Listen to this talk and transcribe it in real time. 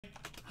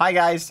Hi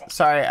guys.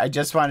 Sorry, I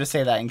just wanted to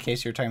say that in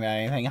case you're talking about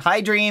anything.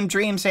 Hi Dream.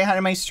 Dream, say hi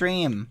to my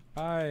stream.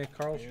 Hi,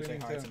 Carl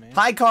streaming too.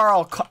 Hi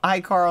Carl. Hi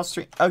Carl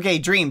stream. Okay,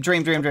 Dream.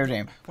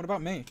 What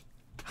about me?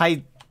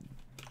 Hi.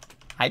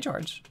 Hi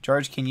George.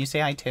 George, can you say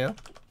hi too?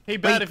 Hey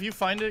Bad, if you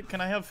find it, can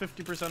I have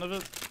 50% of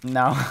it?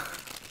 No.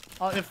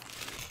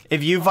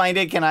 If you find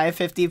it, can I have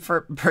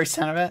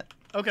 50% of it?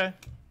 Okay.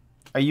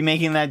 Are you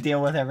making that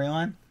deal with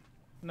everyone?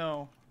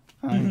 No.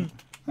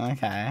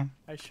 Okay.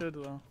 I should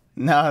though.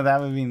 No, that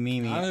would be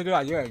me. That's a good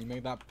idea. You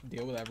make that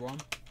deal with everyone.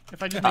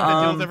 If I just make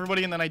that deal with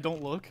everybody and then I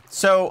don't look.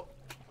 So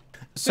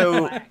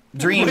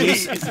Dream. Wait,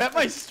 is that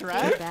my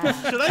strat?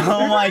 Should I?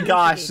 Oh my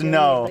gosh,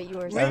 no.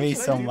 That'd be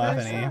so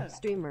funny.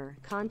 Streamer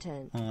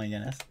content. Oh my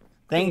goodness.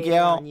 Thank you.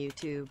 On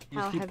YouTube. You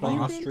How keep have playing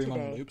you your been stream on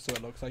today? loop, so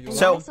it looks like you're. I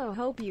So- also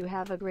hope you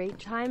have a great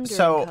time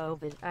during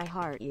COVID. I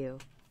heart you.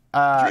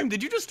 Dream,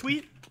 did you just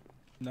tweet?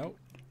 No.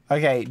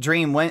 Okay,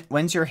 Dream.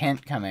 When's your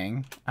hint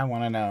coming? I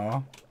want to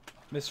know.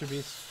 Mr.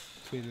 Beast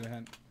tweeted a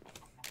hint.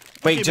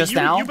 Wait, Okay, just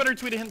but now? You better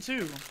tweet a hint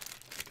too.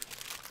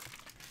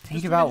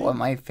 Think about what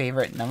my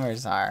favorite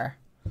numbers are.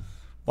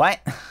 What?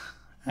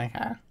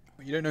 Okay.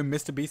 You don't know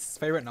Mr. Beast's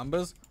favorite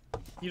numbers?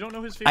 You don't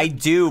know his favorite. I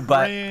do,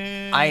 but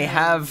Cringe.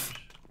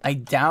 I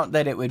doubt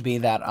that it would be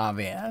that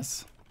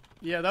obvious.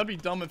 Yeah, that'd be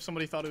dumb if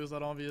somebody thought it was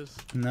that obvious.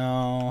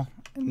 No,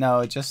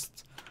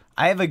 just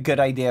I have a good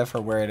idea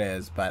for where it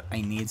is, but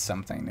I need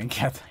something to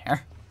get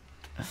there.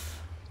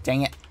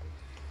 Dang it.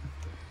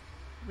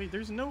 Wait,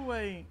 there's no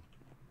way.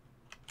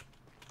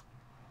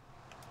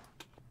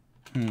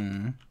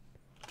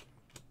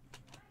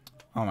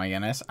 Oh my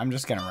goodness, I'm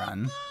just gonna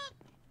run.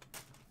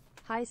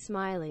 Hi,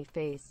 smiley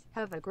face.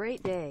 Have a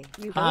great day.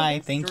 You Hi,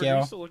 both? thank George, Are you.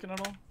 you still looking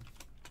at all?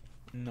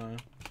 No.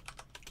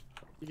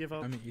 You give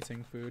up? I'm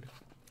eating food.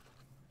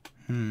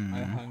 I'm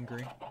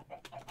hungry.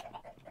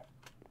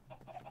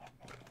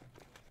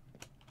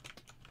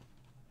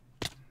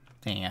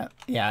 Dang it.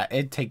 Yeah,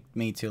 it'd take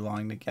me too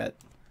long to get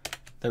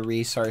the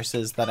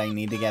resources that I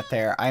need to get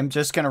there. I'm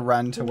just gonna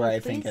run to where I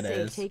think it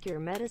is. Take your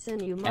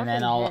medicine, you And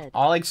then muffin head.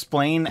 I'll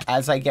explain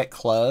as I get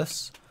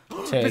close to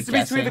Mr. Beast tweeted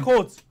guessing. the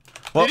chords.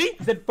 Well, Did he?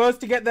 He said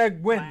first to get their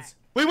wins.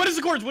 Wait, what is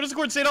the chords? What is the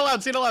chords? Say it out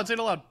loud. Say it out loud. Say it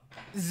out loud.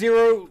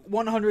 0,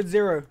 100,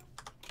 0.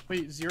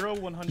 Wait, 0,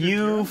 100. You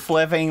 0?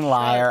 flipping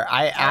liar.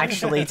 I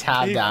actually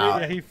tabbed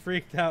out. He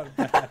freaked out.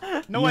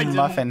 No, I You didn't.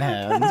 muffin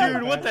head.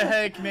 Dude, what the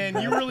heck,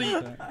 man? You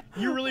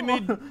really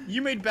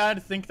made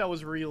Bad think that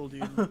was real,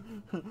 dude.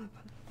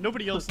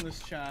 Nobody else in this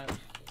chat.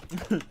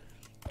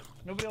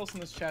 Nobody else in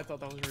this chat thought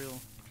that was real.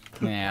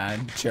 Yeah,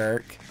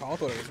 jerk. Carl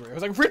thought it was real. I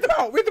was like, read them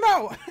out! Read them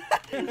out!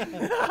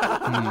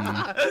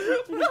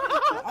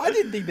 I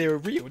didn't think they were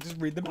real. Just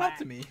read them out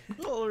to me.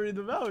 I'll read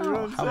them out. You know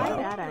what I'm Hi,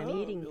 saying? Dad. I'm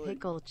eating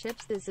pickle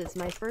chips. This is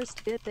my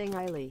first bit thing,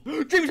 Eiley.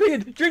 Dream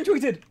tweeted! Dream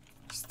tweeted!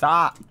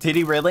 Stop. Did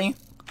he really?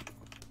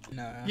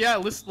 No. Yeah,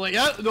 listen, like,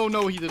 yeah,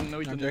 no, he didn't. No,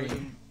 he I'm didn't. No, he joking.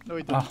 didn't. No,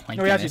 he didn't. Oh my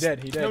No, he actually goodness.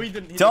 did. He did. No, he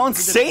didn't. Don't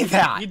say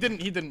that. He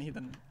didn't.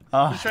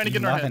 Oh, He's trying to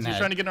get in our heads. muffin He's head.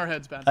 trying to get in our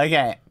heads, Bad.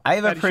 Okay, I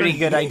have a Bad, he's pretty trying-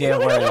 good idea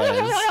where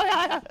it is.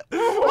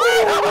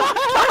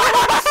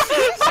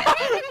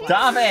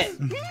 Stop it!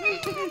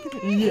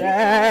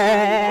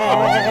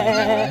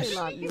 Yeah!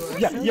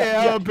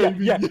 Yeah,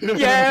 baby. Yeah,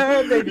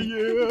 baby.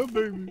 Yeah,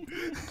 baby.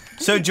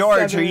 So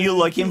George, are you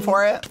looking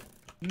for it?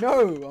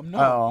 No, I'm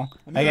not. Oh,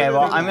 I'm okay. not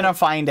Well, Big I'm Mac. gonna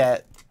find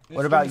it. This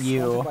What about one's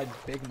you? sponsored by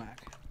Big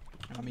Mac.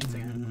 And I'm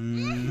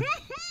eating it.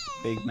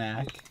 Big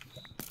Mac.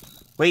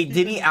 Wait,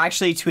 did he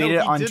actually tweet No,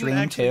 it he on didn't Dream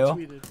actually too?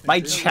 tweet it. My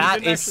No, he chat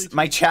didn't is actually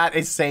my chat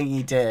is saying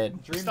he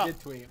did. Dream Stop. did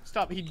tweet.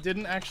 Stop. He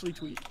didn't actually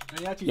tweet.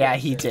 Yeah,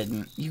 he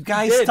didn't. You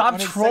guys Did, stop on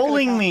his second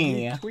trolling account.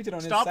 me. He tweeted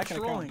on Stop his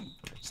second trolling. account.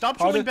 Stop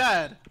Carl trolling did-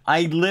 Bad.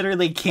 I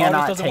literally Carl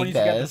cannot doesn't want take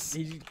you to get this.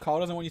 Carl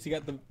doesn't want you to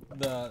get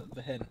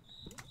the hint.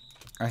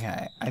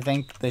 Okay, I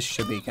think this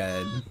should be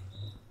good.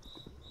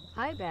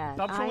 Hi, Bad.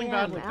 Stop I trolling am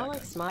Bad like that, Alex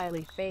guys.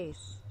 Smiley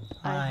Face.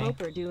 Hi. I hope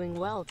you're doing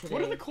well today.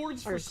 What are the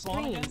chords for Our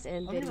spawn again? streams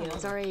and I don't even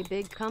videos know. are a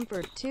big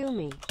comfort to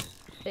me.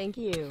 Thank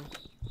you.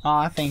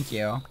 Aw, thank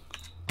you.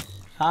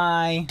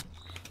 Hi.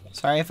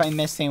 Sorry if I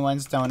missed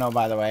anyone's dono,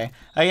 by the way.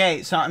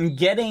 Okay, so I'm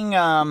getting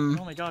Oh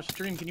my gosh,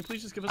 Dream, can you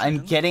please just give us a I'm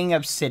hint? getting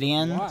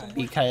obsidian Why?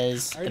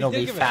 because I already it'll did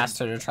be give a hint.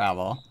 faster to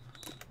travel.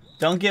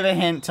 Don't give a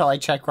hint till I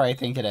check where I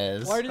think it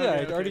is. Why did I?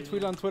 Okay, I already okay.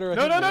 tweeted on Twitter. I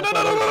No, think no, no, no, that's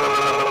no,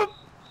 why no, no.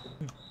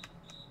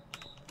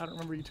 I don't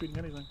remember you tweeting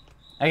anything.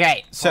 Okay,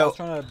 I so was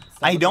trying to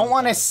I don't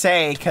want to sabotage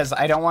say because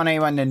I don't want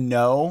anyone to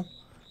know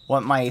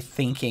what my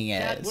thinking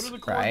Dad, what are is, the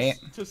chords right?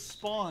 to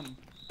spawn?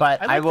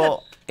 But I I like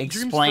will that Dream's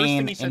first explain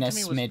thing he said in a to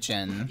me was-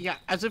 smidgen. Yeah,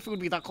 as if it would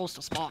be that close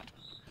to spawn.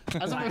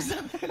 As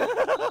if it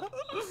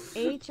was...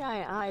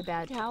 HII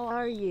Bad, how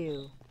are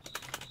you?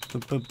 Boo,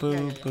 boo,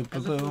 boo, boo, boo,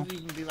 As if it boo. would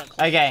even be that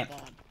close Okay. to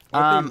spawn.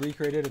 What if they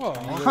recreated a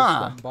tornado huh.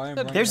 swung by him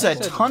right There's now? a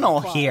tunnel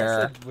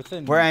here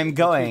where I'm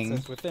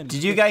going.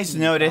 Did you guys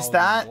notice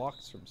that?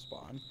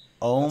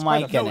 Oh That's my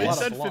quite a No, lot it of goodness.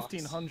 said blocks.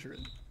 1500.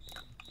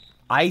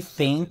 I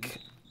think.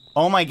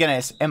 Oh my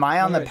goodness. Am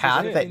I on the Wait,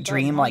 path is it that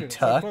Dream like 18,500? It's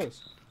so took?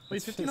 close.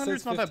 Wait, 1500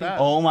 is not that bad.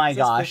 Oh my It says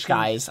gosh, 15.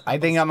 guys. I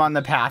think I'm on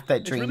the path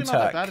that It's Dream really not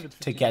that took bad if it's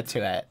to get to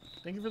it.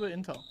 Thank you for the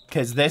intel.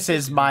 Because this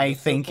is my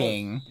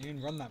thinking. You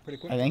can run that pretty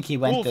quick. I think he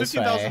went Cool, this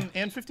 15,000 way.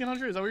 and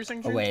 1500? Is that what you're saying,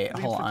 Oh, Dream? wait, I think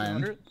it's hold on.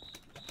 1500.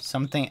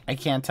 Something, I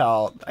can't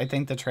tell. I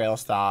think the trail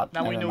stopped.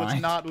 Now we Never know it's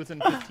mind. not within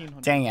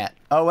 1500. Dang it.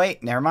 Oh,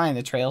 wait, never mind.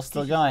 The trail's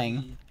still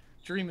going.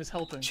 Dream is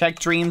helping. Check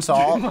Dream's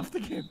alt. Off the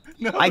game.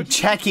 No, I'm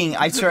checking.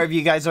 I swear if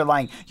you guys are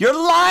lying. You're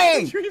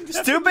lying! Dream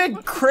definitely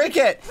Stupid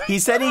cricket! He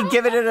said he'd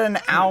give it an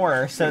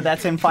hour, so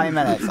that's in 5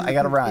 minutes. I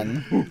gotta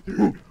run.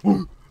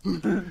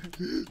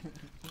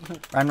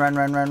 Run, run,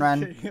 run, run,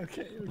 run.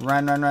 Okay.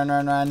 Run, run, run,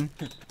 run, run.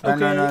 Run,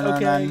 run, run,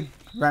 run, run.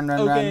 Run,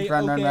 run, run,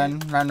 run, run, run.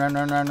 Run, run,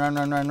 run, run, run,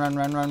 run, run, run,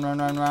 run, run, run,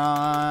 run,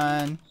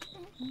 run.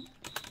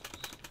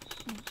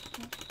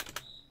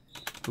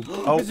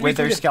 Oh,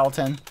 wither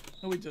skeleton.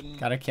 No, we didn't.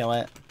 Gotta kill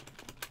it.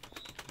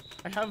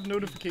 I have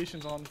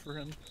notifications on for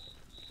him.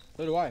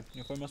 So do I.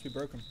 Your phone must be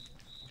broken.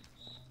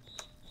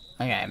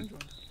 Okay.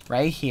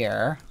 Right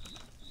here.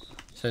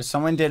 So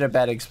someone did a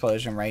bed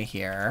explosion right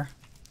here.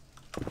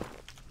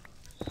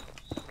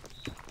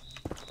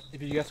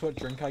 If you guess what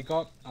drink I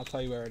got, I'll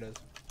tell you where it is.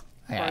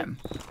 Okay.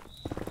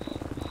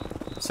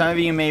 Some of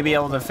you may be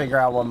able to figure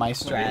out what my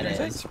strat did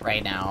you is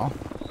right now.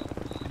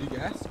 Did you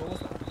guess? What was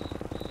that?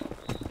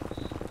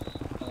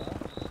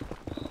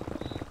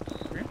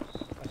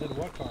 I said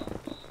what car?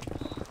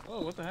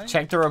 Oh, what the heck?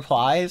 Check the I'm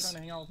replies. trying to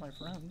hang out with my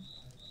friend.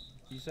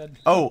 You said.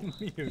 Oh,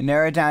 Mute.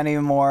 narrow it down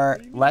even more.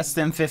 Less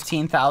than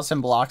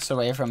 15,000 blocks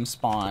away from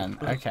spawn.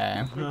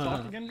 Okay. Wait,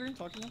 talk again, Dream?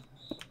 Talk again?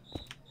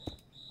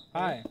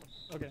 Hi.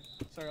 Okay.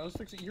 Sorry, I was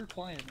fixing. You're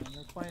quiet, man.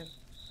 You're quiet.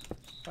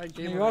 Quiet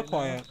You gamer are right now.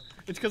 quiet.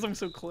 It's because I'm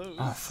so close.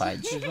 Oh,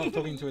 fudge. He's not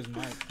talking to his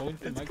mic. Talking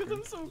to the It's mic. because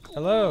I'm so close.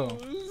 Hello.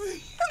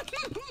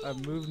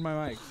 I've moved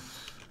my mic.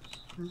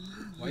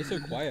 Why are you so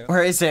quiet?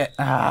 Where is it?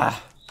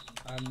 Ah.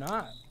 I'm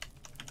not.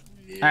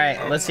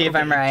 Alright, let's see if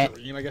I'm right.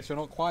 I guess you're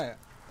not quiet.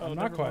 Oh, I'm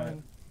not never quiet.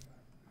 mind.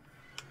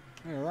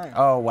 You're right.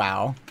 Oh,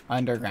 wow.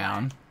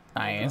 Underground.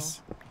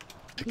 Nice.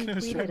 He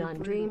tweeted on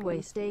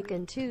Dreamway Steak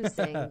and 2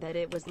 saying that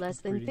it was less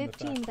than Reading the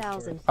facts,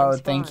 15,000 from Oh,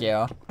 spawn. thank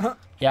you.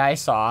 Yeah, I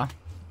saw.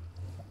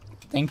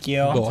 Thank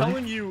you. I'm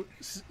telling you,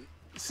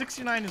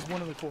 69 is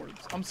one of the chords.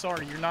 I'm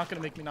sorry, you're not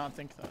gonna make me not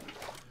think that.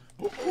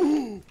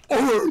 Oh,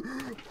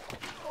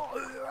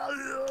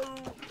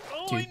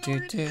 I know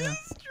where it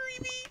is,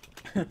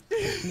 Dreamy.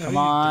 Come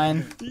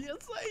on.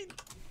 Yes, I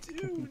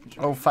do.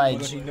 Oh, Well,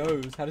 fudge. he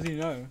knows. How does he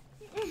know?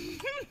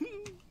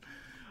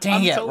 Dang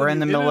I'm it, telling we're in you,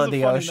 the it middle is of a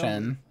the funny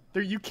ocean. number.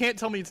 There, you can't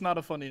tell me it's not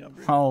a funny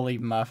number. Holy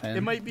muffin.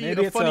 It might be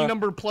Maybe a it's funny a-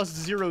 number plus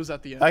zeros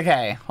at the end.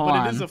 Okay, hold But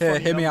on. it is a Here,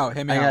 funny hear me number. out.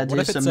 Hear me I out. gotta What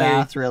do if some it's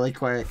math a really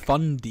quick.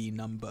 fundy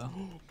number?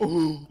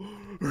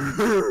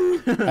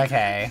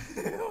 Okay.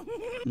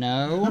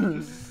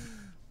 No.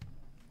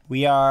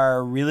 We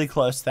are really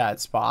close to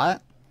that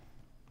spot.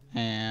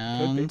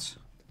 And...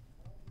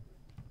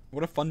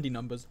 What are fundy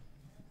numbers?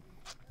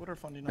 What are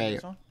funny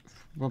Wait. numbers, huh?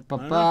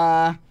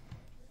 Ba-ba-ba.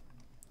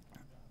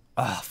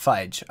 Oh,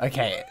 fudge.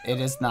 Okay,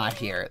 it is not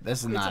here. This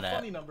is It's not a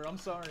funny it. number, I'm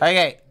sorry.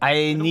 Okay,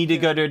 I need to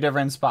go care. to a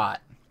different spot.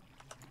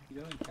 He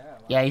doesn't care.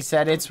 Yeah, he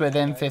said it's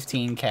within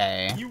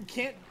 15k.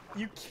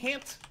 You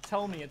can't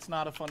tell me it's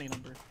not a funny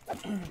number.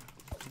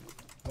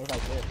 What if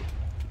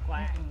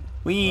I did?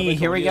 Wee,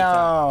 here we told you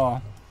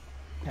go.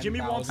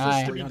 Jimmy wants Hi.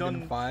 this to be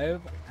done.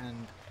 5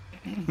 and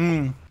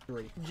Hmm.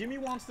 3. Jimmy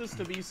wants this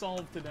to be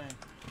solved today.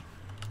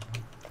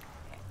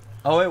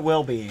 Oh, it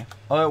will be.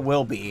 Oh, it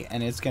will be.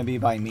 And it's gonna be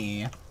by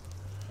me.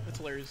 That's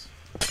hilarious.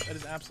 That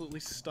is absolutely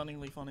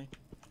stunningly funny.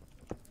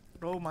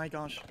 Oh my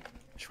gosh.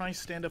 Try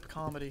stand-up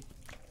comedy.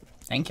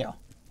 Thank you.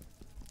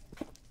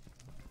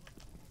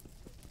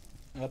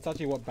 That's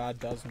actually what Bad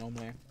does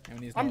normally.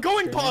 When he's I'm not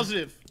going streaming.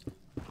 positive!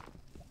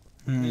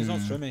 When he's not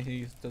Hmm. streaming,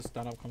 he does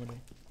stand-up comedy.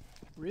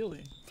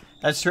 Really?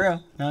 That's true.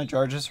 No,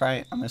 George is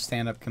right. I'm a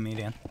stand-up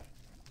comedian.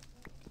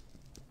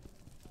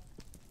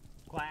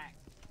 Quack.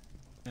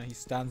 Yeah, he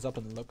stands up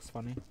and looks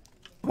funny.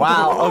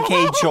 Wow.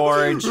 Okay,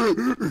 George.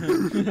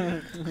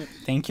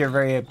 Think you're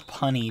very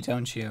punny,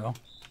 don't you?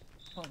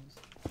 Puns.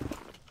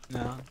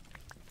 No.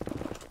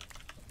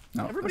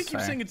 No. Everybody that's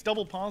keeps fair. saying it's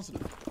double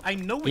positive. I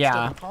know it's Yeah.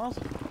 double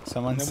positive.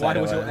 Someone Then said why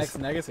it was was. your X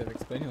negative?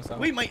 Explain yourself.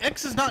 Wait, my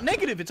X is not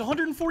negative. It's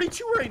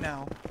 142 right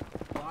now.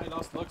 When I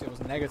last looked, it was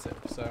negative,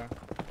 so...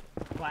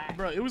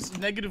 Bro, it was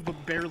negative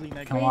but barely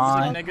negative. Come It was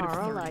like on. negative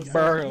Carl, I 30. said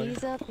Barely.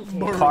 he's a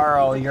potato.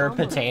 Carl, He's a you're a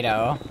comedy.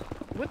 potato.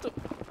 What the?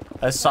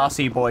 A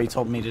saucy boy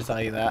told me to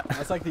tell you that.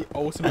 That's like the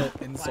ultimate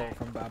insult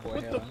from Bad Boy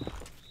What the- Halo.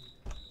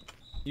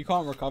 You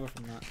can't recover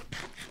from that.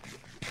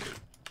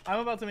 I'm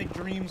about to make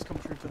dreams come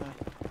true today.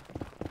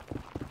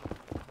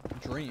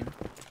 Dream.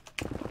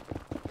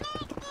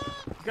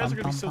 You guys are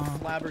gonna be so Bum, bum, bum.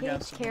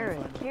 flabbergasted. when you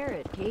Carrot, find it.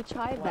 carrot, H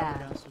hi bad.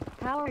 Flabbergasted.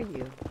 How are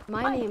you?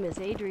 My name is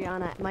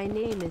Adriana. My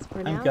name is I'm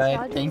pronounced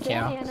good, thank you.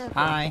 Adriana.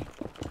 Hi.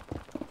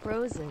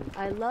 Frozen.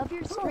 I love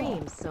your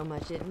streams so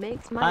much. It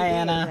makes my Hi, day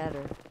Anna.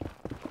 better.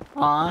 I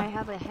Aw.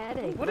 have a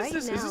headache What is right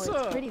this? now. Is this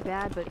It's a pretty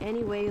bad, but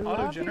anyway, love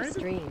your auto-generated?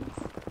 streams.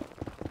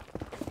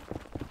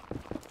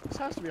 This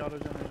has to be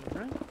auto-generated,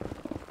 right?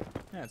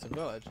 Yeah, Yeah, it's a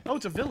village. Oh,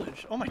 it's a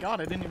village. Oh my god,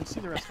 I didn't even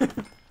see the rest of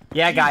it.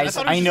 Yeah, Jeez, guys,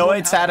 thought it was I just know one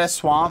it's at a house.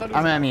 swamp. I thought it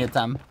I'm was gonna mute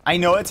them. I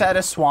know it's at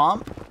a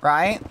swamp,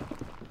 right?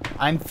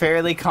 I'm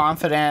fairly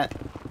confident.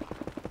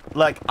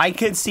 Look, I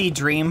could see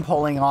Dream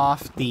pulling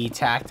off the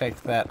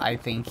tactic that I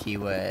think he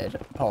would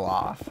pull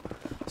off.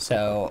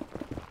 So,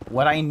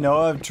 what I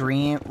know of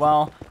Dream,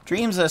 well,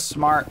 Dream's a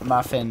smart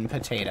muffin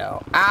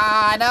potato.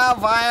 Ah, no,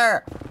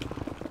 fire!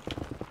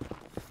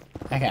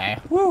 Okay,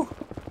 woo!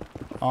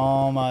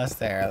 Almost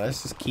there.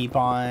 Let's just keep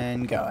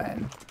on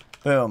going.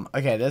 Boom.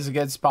 Okay, this is a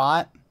good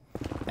spot.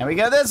 And we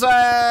go this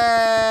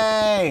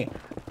way!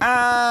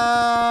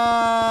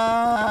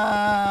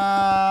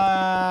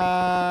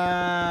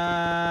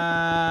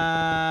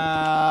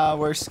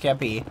 Where's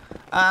Skippy?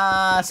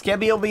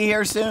 Skippy will be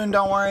here soon,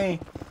 don't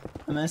worry.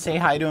 I'm gonna say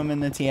hi to him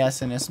in the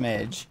TS in a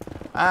smidge.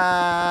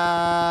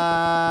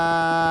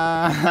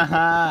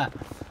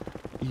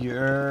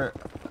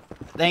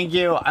 Thank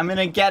you. I'm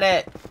gonna get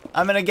it.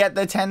 I'm gonna get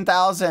the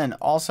 10,000.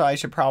 Also, I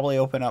should probably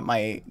open up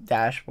my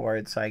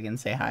dashboard so I can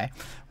say hi.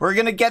 We're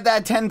gonna get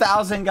that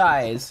 10,000,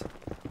 guys.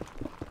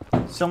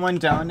 Someone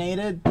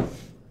donated.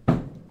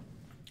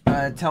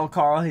 Tell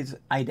Carl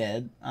I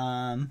did.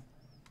 No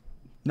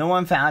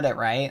one found it,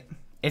 right?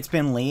 It's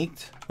been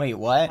leaked. Wait,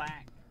 what?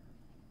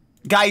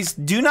 Guys,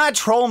 do not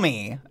troll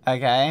me,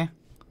 okay?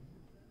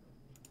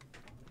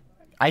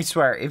 I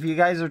swear, if you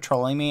guys are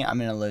trolling me, I'm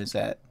gonna lose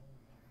it.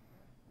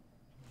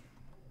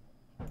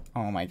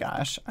 Oh my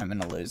gosh, I'm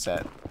gonna lose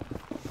it.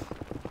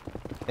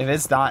 If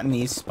it's not in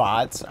these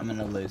spots, I'm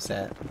gonna lose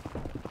it.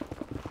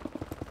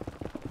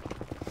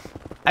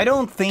 I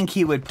don't think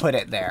he would put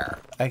it there,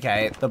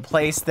 okay? The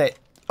place that...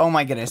 Oh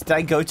my goodness, did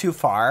I go too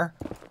far?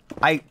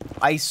 I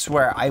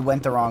swear, I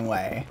went the wrong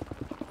way.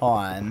 Hold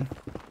on.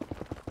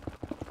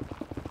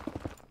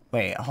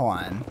 Wait, hold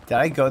on. Did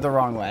I go the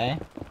wrong way?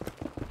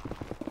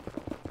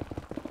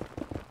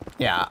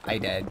 Yeah, I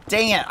did.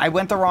 Dang it, I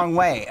went the wrong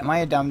way. Am I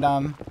a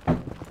dum-dum?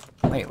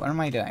 Wait, what am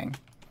I doing?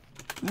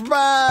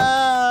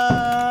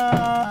 Rah!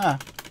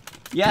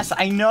 Yes,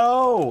 I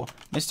know!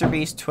 Mr.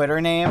 Beast's Twitter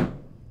name.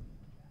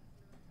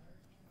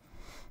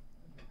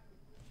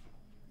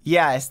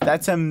 Yes,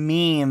 that's a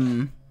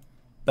meme.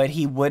 But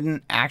he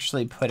wouldn't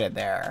actually put it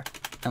there.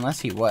 Unless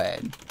he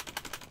would.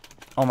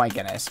 Oh my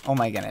goodness. Oh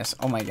my goodness.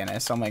 Oh my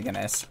goodness. Oh my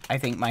goodness. I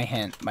think my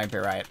hint might be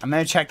right. I'm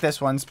gonna check this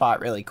one spot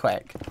really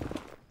quick.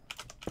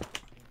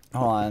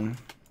 Hold on.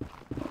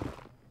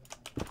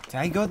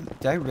 Did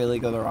I really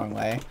go the wrong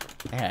way?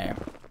 Okay.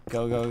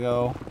 Go, go,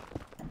 go.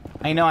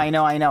 I know.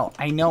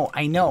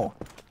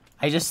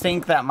 I just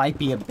think that might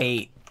be a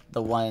bait,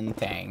 the one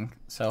thing.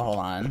 So hold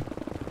on.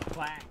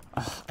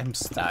 Ugh, I'm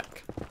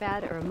stuck.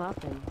 Bad or a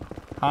muffin?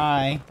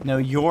 Hi. No,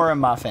 you're a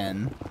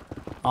muffin.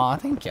 Aw,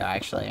 thank you,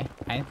 actually.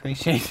 I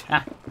appreciate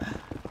that.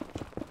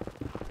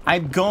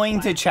 I'm going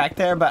to check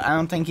there, but I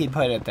don't think he'd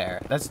put it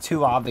there. That's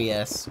too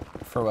obvious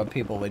for what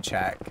people would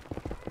check.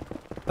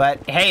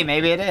 But, hey,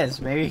 maybe it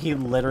is. Maybe he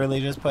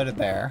literally just put it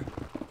there.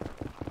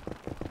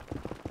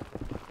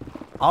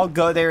 I'll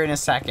go there in a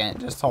second.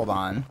 Just hold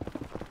on.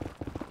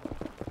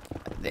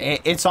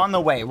 It's on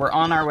the way. We're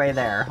on our way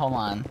there. Hold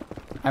on.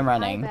 I'm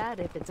running. Hi, Bad,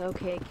 if it's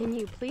okay, can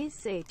you please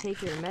say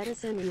take your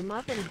medicine, you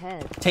muffin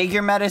head? Take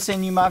your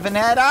medicine, you muffin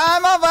head.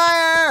 I'm on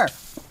fire!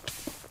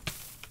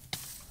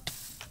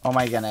 Oh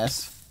my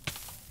goodness.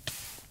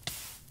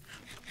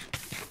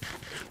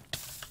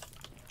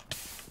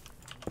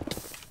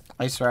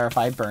 I swear if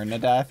I burn to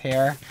death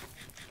here.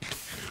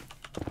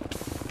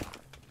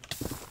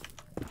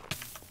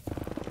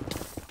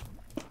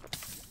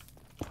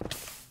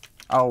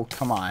 Oh,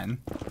 come on.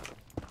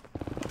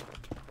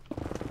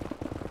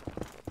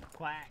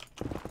 Quack.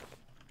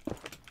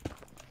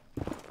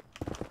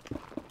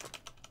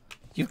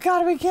 You've got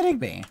to be kidding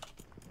me.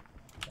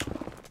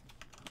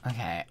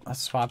 Okay,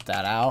 let's swap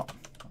that out.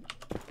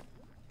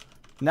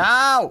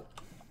 No!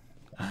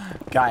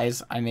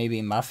 Guys, I may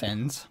be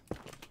muffins.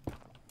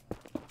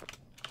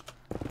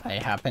 I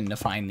happen to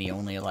find the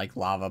only, like,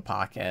 lava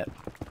pocket.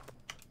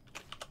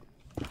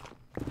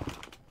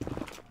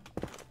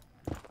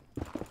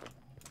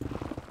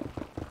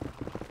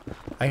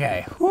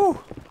 Okay, whew.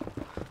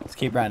 Let's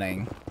keep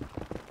running.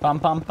 Bum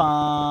bum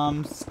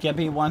bum.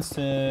 Skippy wants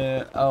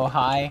to... Oh,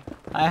 hi.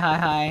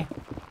 Hi.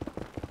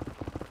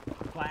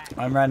 Quack.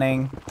 I'm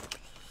running.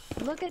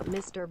 Look at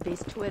Mr.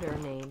 Beast's Twitter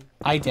name.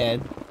 I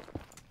did.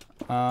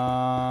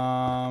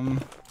 Oh,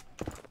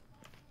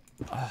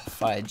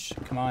 fudge.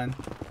 Come on.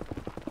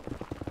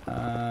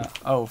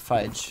 Oh,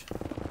 fudge.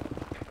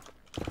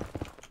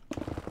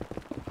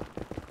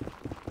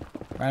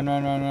 Run.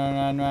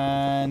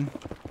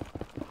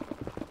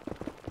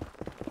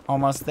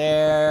 Almost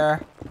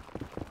there.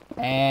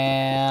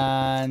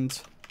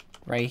 And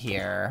right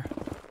here.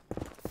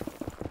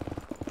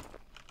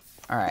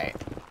 Alright.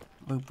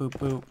 Boop, boop,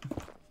 boop.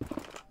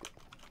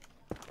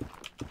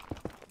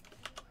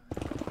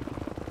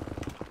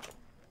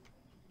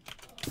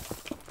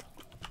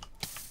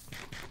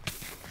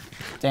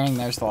 Dang,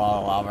 there's a lot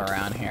of lava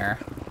around here.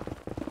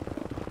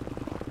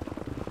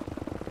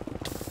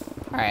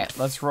 Alright,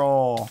 let's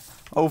roll.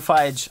 Oh,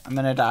 fudge. I'm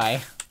gonna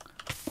die.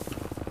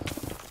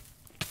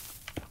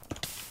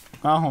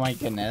 Oh my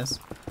goodness.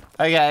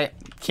 Okay,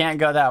 can't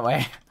go that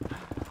way.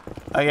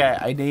 Okay,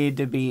 I need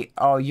to be...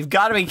 Oh, you've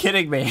got to be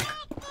kidding me.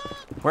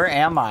 Where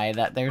am I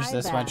that there's Hi,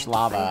 this Bad. much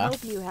lava? I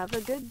hope you have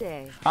a good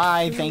day.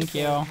 Hi, Please thank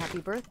say you. Happy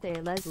birthday,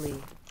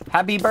 Leslie.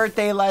 Happy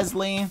birthday,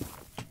 Leslie.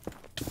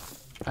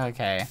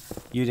 Okay,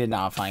 you did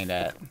not find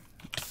it.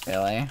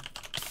 Really?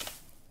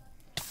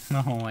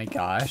 Oh my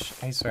gosh.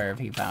 I swear if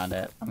he found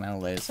it, I'm gonna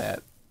lose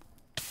it.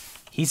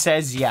 He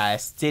says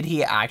yes. Did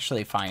he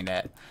actually find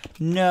it?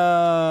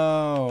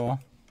 No.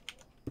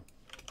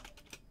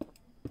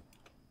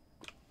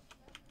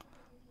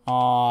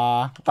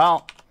 Aw.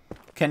 Well,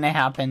 couldn't have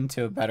happened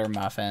to a better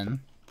muffin.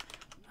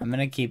 I'm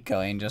gonna keep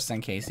going just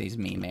in case he's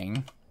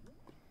memeing.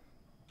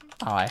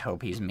 Oh, I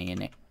hope he's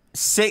memeing.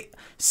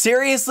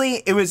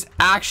 Seriously, it was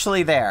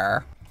actually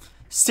there.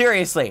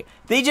 Seriously,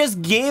 they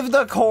just gave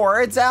the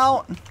chords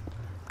out?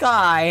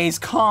 Guys,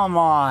 come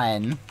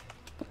on.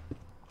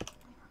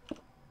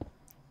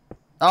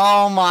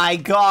 Oh my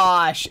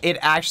gosh, it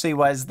actually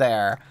was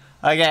there.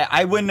 Okay,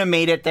 I wouldn't have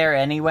made it there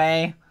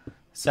anyway.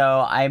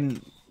 So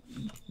I'm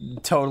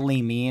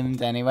totally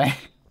memed anyway.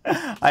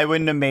 I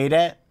wouldn't have made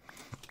it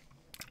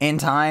in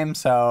time,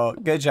 so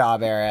good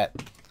job, Eric.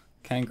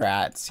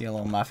 Congrats, you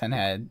little muffin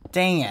head.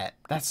 Dang it,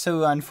 that's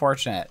so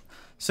unfortunate.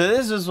 So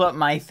this is what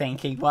my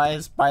thinking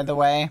was, by the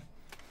way.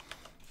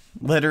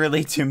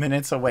 Literally 2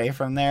 minutes away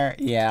from there.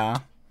 Yeah,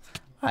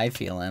 I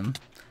feel him.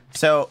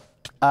 So,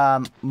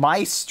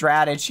 my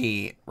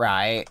strategy,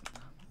 right,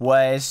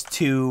 was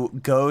to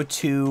go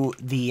to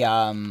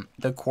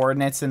the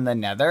coordinates in the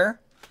nether.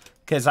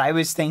 Because I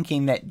was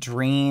thinking that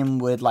Dream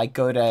would, like,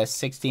 go to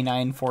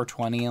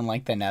 69,420 in,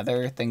 like, the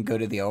nether, then go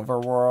to the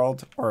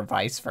overworld, or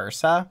vice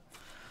versa.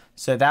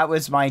 So that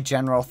was my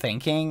general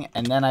thinking,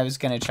 and then I was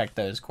going to check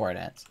those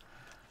coordinates.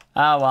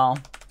 Oh, well.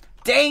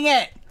 Dang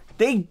it!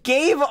 They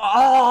gave...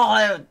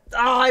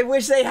 I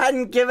wish they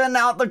hadn't given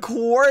out the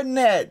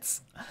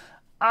coordinates.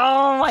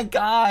 Oh, my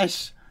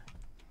gosh.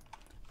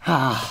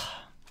 Oh,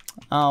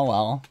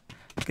 well.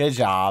 Good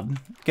job.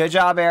 Good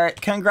job,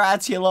 Eric.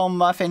 Congrats, you little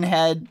muffin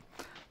head.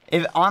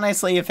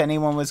 Honestly, if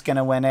anyone was going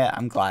to win it,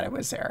 I'm glad it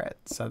was Eric.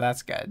 So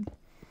that's good.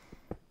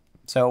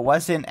 So it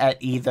wasn't at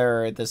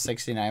either the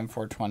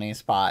 69,420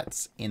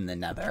 spots in the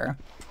nether.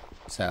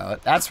 So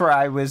that's where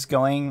I was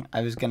going.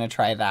 I was going to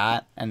try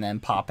that and then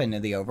pop into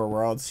the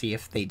overworld, see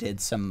if they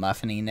did some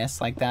muffininess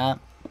like that.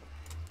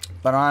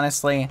 But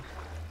honestly,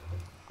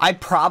 I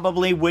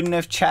probably wouldn't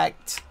have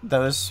checked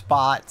those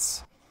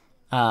spots.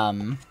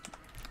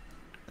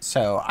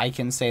 So I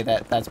can say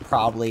that that's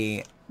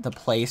probably the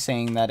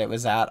placing that it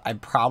was at. I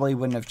probably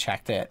wouldn't have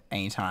checked it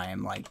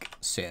anytime, like,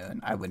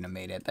 soon. I wouldn't have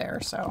made it there,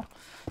 so...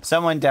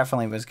 Someone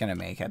definitely was going to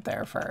make it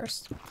there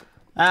first.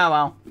 Oh,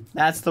 well.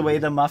 That's the way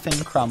the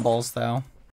muffin crumbles, though.